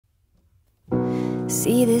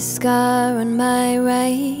See this scar on my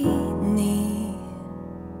right knee.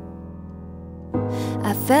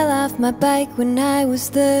 I fell off my bike when I was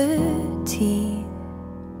 13.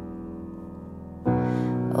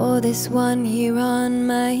 Oh, this one here on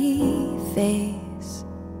my face,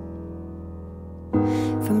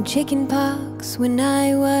 from chicken pox when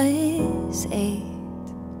I was 8.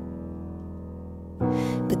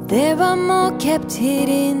 But there are more kept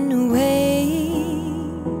hidden away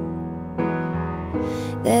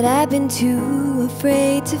that I've been too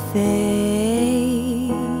afraid to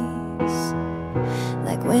face.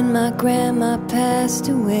 Like when my grandma passed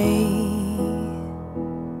away,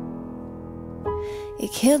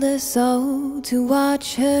 it killed us all to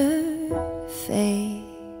watch her fade.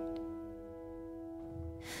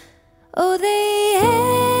 Oh, they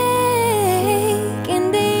ache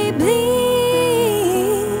and they bleed.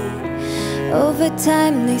 Over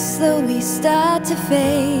time they slowly start to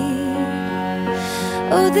fade.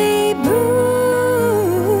 Oh, they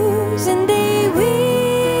bruise and they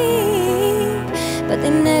weep, but they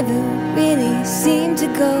never really seem to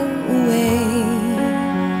go away.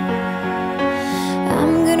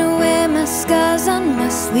 I'm gonna wear my scars on my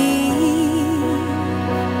sleeve.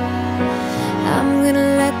 I'm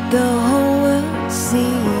gonna let the whole world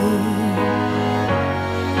see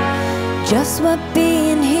just what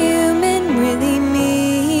being human really means.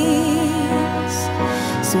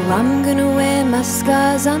 So I'm gonna wear my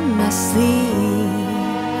scars on my sleeve.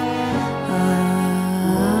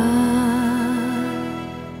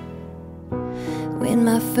 When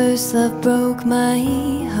my first love broke my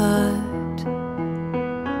heart,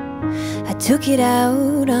 I took it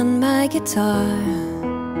out on my guitar.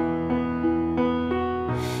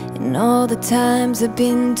 And all the times I've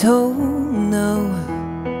been told no,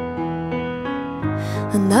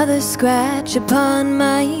 another scratch upon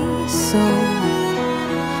my soul.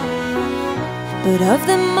 But of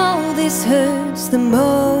them all, this hurts the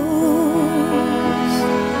most.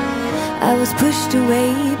 I was pushed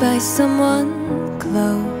away by someone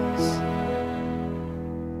close.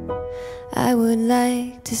 I would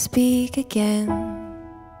like to speak again,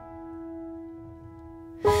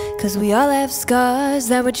 'cause we all have scars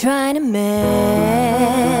that we're trying to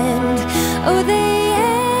mend. Oh, they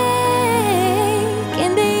ache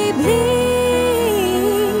and they bleed.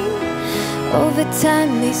 Over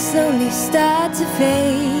time they slowly start to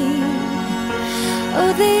fade.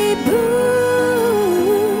 Oh, they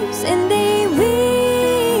bruise and they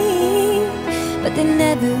weep, but they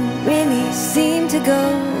never really seem to go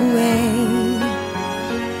away.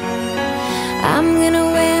 I'm gonna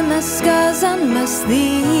wear my scars on my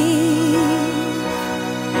sleeve.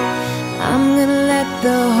 I'm gonna let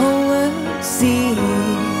the whole world see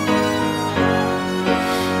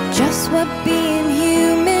just what being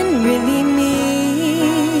human really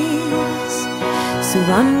means. So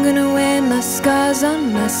I'm gonna wear my scars on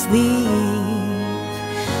my sleeve.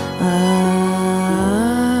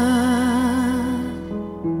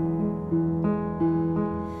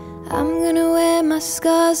 I'm gonna wear my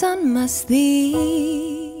scars on my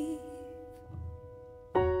sleeve.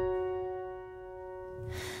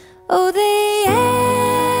 Oh, they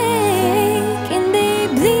ache and they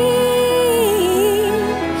bleed.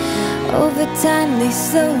 Over time they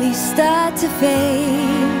slowly start to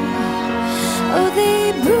fade. Oh, they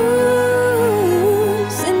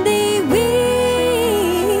bruise and they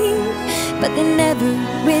weep, but they never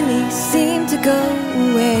really seem to go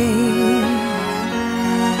away.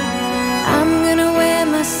 I'm gonna wear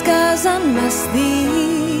my scars on my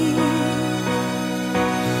sleeve.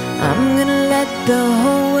 I'm gonna let the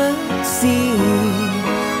whole world see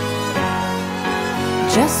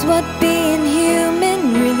just what being human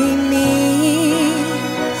really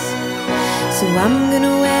means. So I'm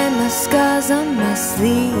gonna wear my scars on my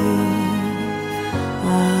sleeve.